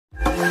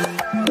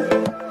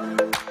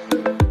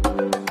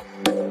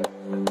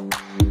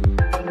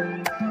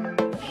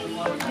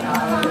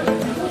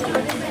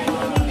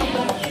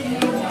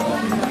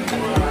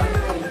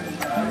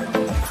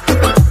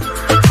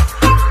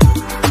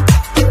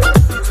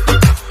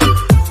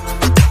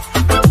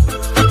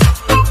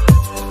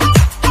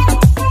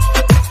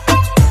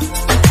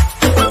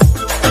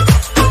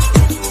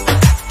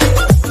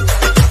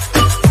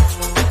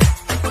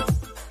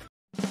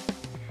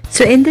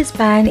So in this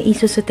pan,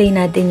 isusutay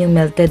natin yung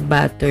melted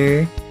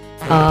butter.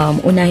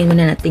 Unahin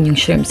muna natin yung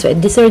shrimp. So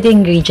these are the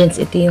ingredients.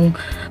 Ito yung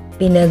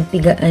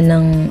pinagpigaan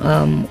ng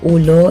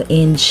ulo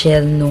and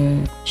shell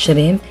nung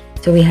shrimp.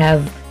 So we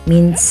have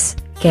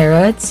minced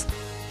carrots,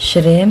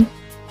 shrimp,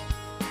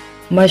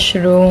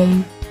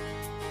 mushroom,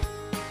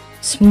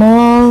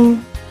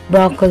 small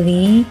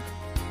broccoli,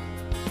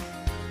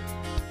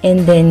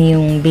 and then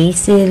yung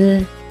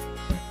basil,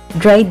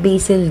 dried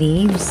basil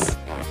leaves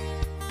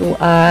to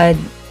add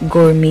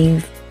gourmet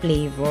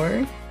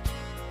flavor.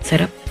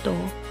 Sarap to.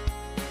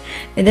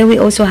 And then we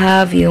also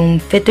have yung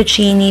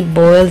fettuccine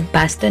boiled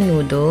pasta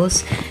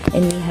noodles,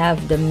 and we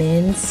have the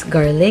minced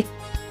garlic,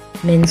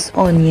 minced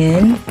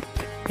onion,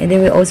 and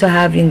then we also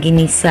have yung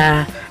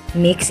ginisa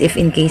mix if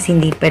in case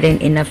hindi pa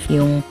rin enough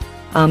yung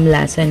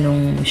lasa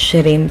nung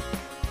shrimp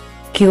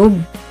cube.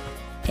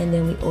 And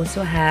then we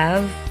also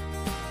have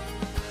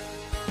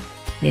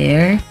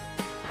there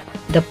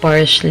the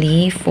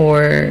parsley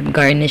for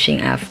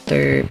garnishing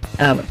after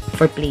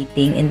for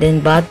plating, and then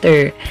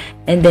butter,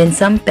 and then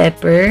some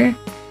pepper.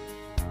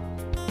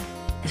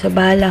 So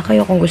bahala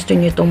kayo kung gusto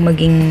nyo itong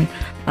maging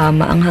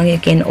maanghang.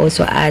 You can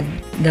also add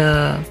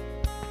the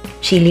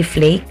chili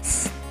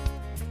flakes.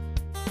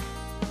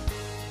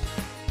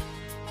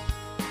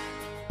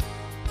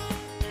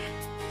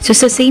 So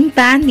sa same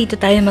pan, dito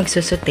tayo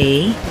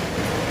magsusute.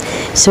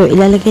 So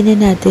ilalagay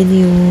na natin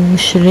yung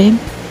shrimp.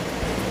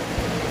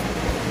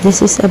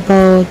 This is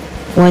about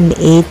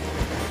 1/8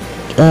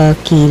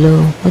 kilo.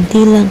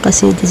 Kunti lang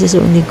kasi this is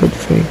only good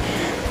for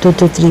 2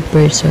 to 3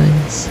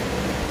 persons.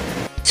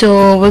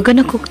 So, we're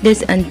gonna cook this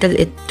until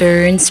it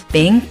turns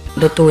pink.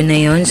 Luto na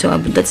yun. So,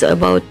 that's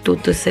about 2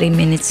 to 3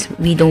 minutes.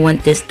 We don't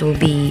want this to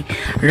be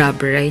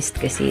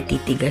rubberized kasi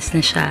titigas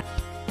na siya.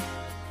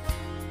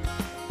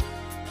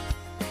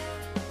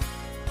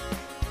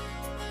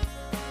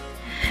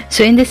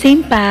 So, in the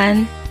same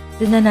pan,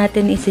 doon na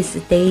natin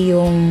isisitay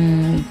yung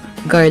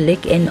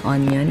garlic and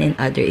onion and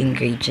other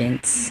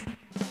ingredients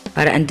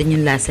para andun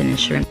yung lasa ng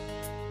shrimp.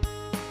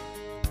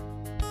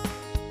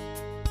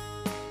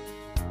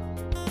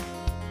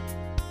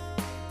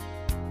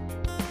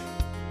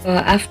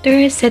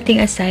 After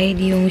setting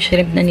aside yung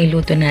shrimp na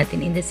niluto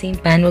natin, in the same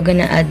pan, we're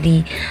gonna add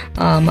the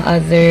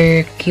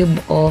other cube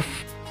of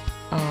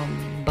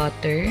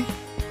butter,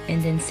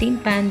 and then same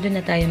pan, doon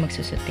na tayo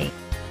magsusute.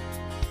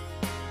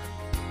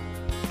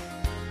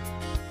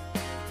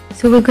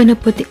 So we're gonna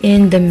put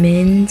in the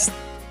minced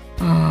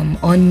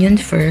onion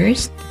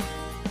first,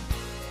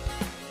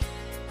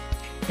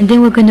 and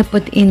then we're gonna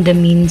put in the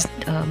minced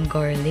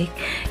garlic.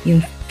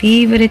 Yung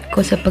favorite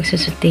ko sa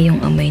pagsusute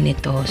yung amoy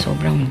nito,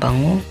 sobrang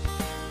bango.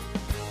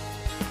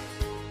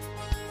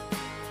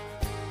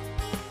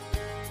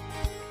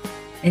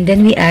 And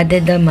then we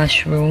added the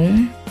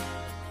mushroom.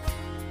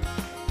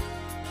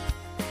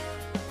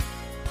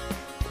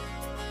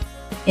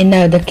 And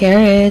now the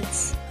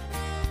carrots.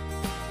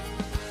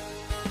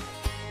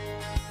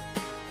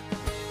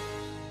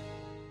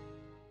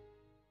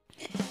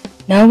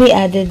 Now we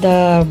added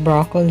the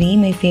broccoli,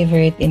 my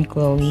favorite in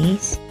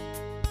Chloe's.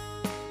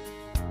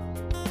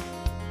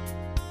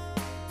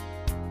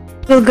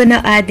 We're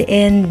gonna add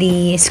in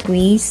the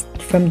squeeze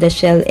from the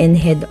shell and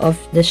head of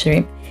the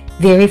shrimp.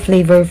 Very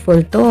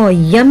flavorful to.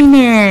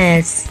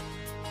 Yumminess!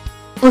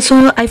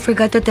 Also, I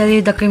forgot to tell you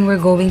the cream we're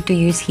going to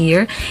use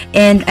here.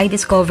 And I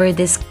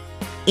discovered this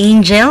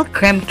Angel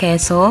creme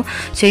queso.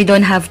 So, you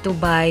don't have to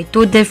buy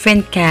 2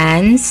 different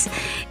cans.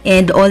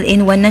 And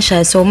all-in-one na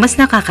siya. So, mas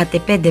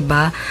nakakatipid,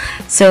 diba?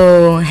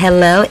 So,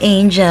 hello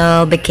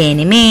Angel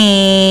Bikini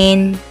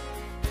Man!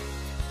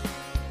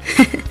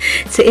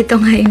 So, ito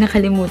nga yung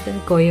nakalimutan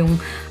ko. Yung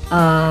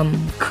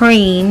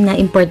cream na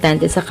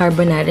importante sa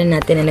carbonara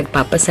natin na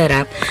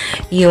nagpapasarap,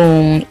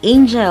 yung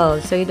Angel.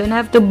 So, you don't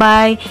have to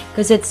buy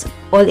because it's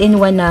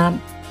all-in-one na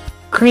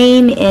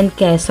cream and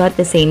queso at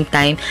the same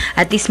time.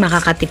 At least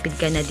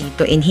makakatipid ka na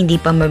dito and hindi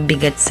pa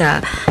mabigat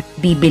sa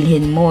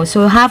bibilhin mo.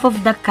 So, half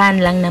of the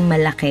can lang na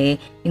malaki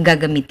yung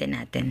gagamitin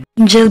natin.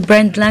 Angel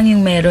brand lang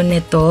yung meron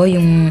nito,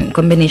 yung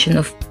combination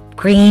of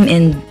cream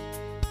and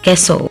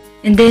queso.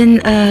 And then,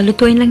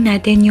 lutuin lang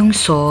natin yung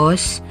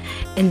sauce.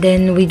 And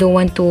then, we don't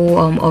want to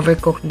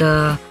overcook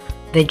the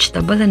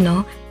vegetable,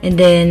 ano? And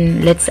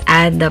then, let's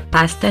add the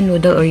pasta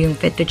noodle or yung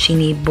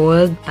fettuccine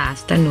boiled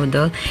pasta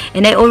noodle.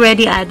 And I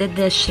already added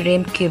the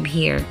shrimp cube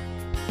here.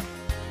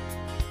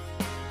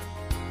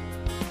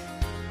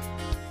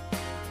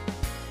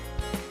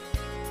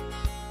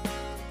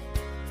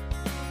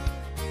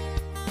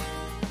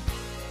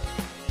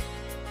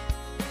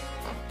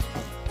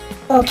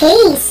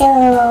 Okay, so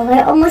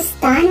we're almost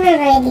done.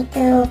 We're ready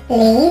to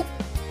plate.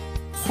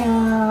 So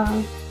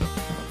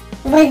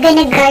we're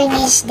gonna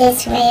garnish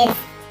this with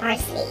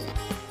parsley.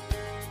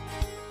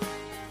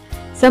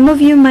 Some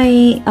of you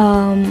might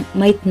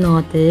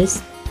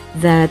notice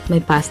that my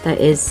pasta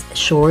is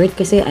short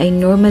kasi I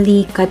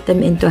normally cut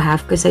them into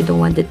half because I don't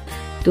want it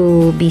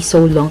to be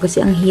so long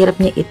kasi ang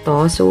hirap niya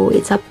ito. So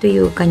it's up to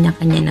you.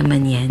 Kanya-kanya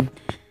naman yan.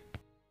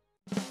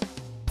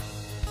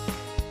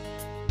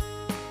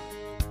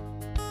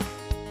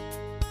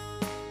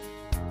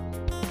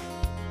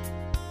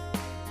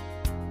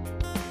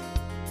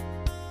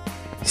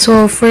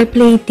 So, for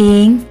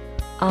plating,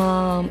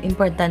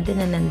 importante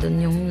na nandun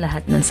yung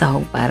lahat ng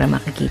sahog para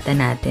makikita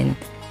natin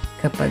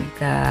kapag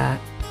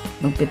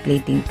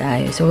magpe-plating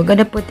tayo. So, we're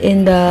gonna put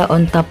in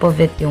on top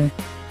of it yung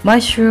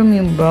mushroom,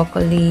 yung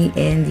broccoli,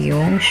 and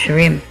yung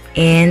shrimp.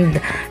 And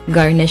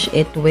garnish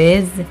it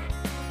with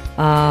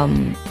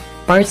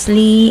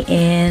parsley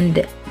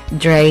and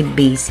dried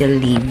basil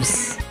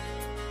leaves.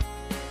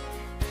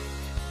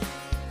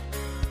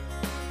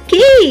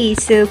 Okay,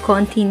 so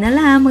konti na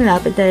lang,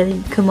 malapit na rin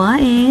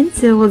kumain.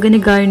 So we're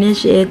gonna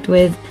garnish it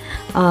with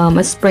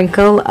a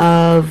sprinkle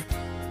of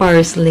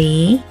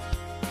parsley.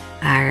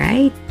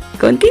 Alright,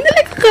 konti na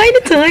lang, kakain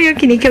na tayo.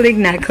 Kinikilig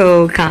na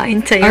ako,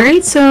 kain tayo.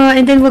 Alright, so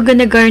and then we're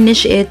gonna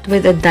garnish it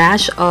with a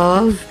dash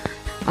of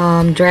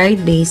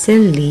dried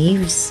basil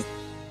leaves.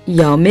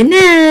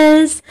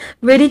 Yumminess!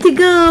 Ready to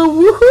go!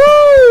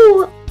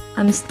 Woohoo!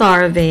 I'm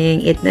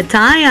starving.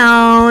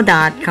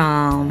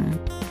 Eatnatayo.com.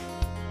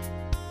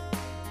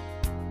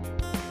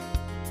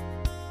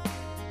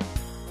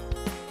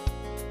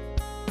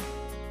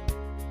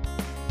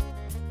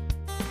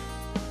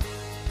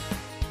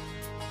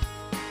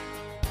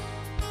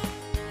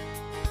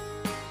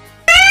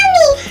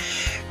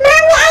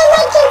 Mommy, I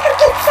like your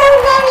cookies so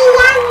very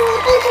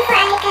yummy. Thank you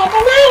for our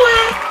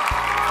carbonara.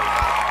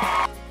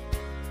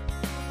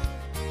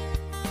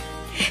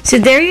 So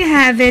there you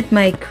have it,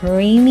 my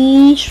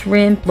creamy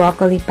shrimp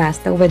broccoli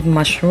pasta with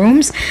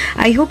mushrooms.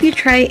 I hope you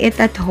try it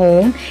at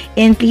home,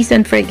 and please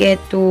don't forget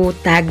to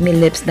tag me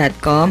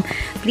Lipsdotcom.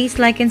 Please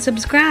like and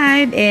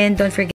subscribe, and don't forget